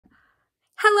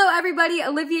Hello everybody,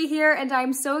 Olivia here, and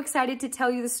I'm so excited to tell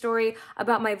you the story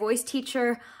about my voice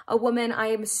teacher, a woman I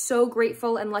am so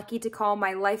grateful and lucky to call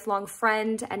my lifelong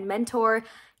friend and mentor,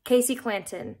 Casey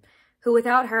Clanton, who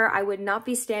without her, I would not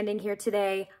be standing here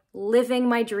today, living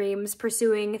my dreams,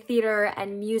 pursuing theater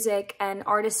and music and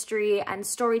artistry and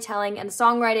storytelling and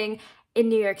songwriting in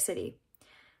New York City.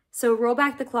 So roll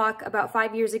back the clock, about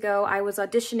 5 years ago, I was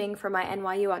auditioning for my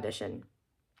NYU audition.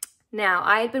 Now,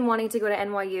 I had been wanting to go to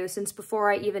NYU since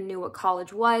before I even knew what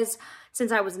college was,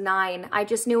 since I was 9. I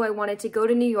just knew I wanted to go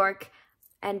to New York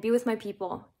and be with my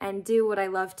people and do what I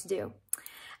love to do.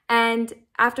 And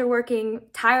after working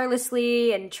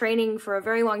tirelessly and training for a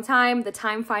very long time, the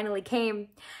time finally came.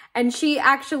 And she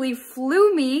actually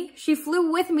flew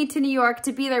with me to New York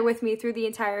to be there with me through the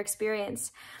entire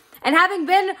experience. And having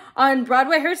been on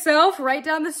Broadway herself, right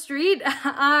down the street,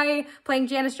 playing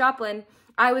Janis Joplin,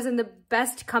 I was in the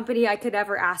best company I could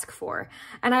ever ask for.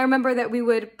 And I remember that we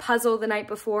would puzzle the night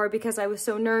before because I was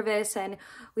so nervous, and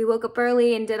we woke up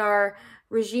early and did our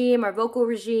vocal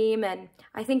regime, and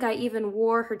I think I even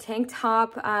wore her tank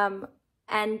top.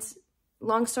 And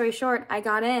long story short, I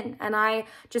got in, and I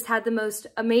just had the most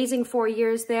amazing 4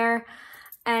 years there.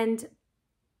 And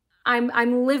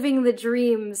I'm living the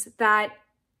dreams that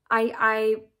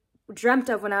I dreamt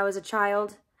of when I was a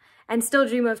child and still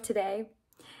dream of today.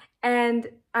 And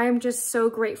I'm just so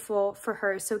grateful for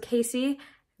her. So Casey,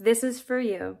 this is for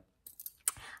you.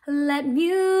 Let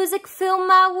music fill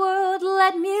my world,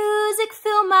 let music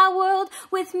fill my world.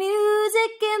 With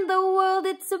music in the world,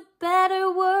 it's a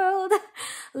better world.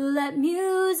 Let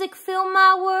music fill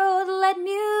my world, let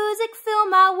music fill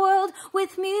my world.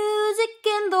 With music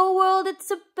in the world,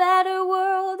 it's a better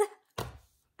world.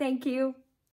 Thank you.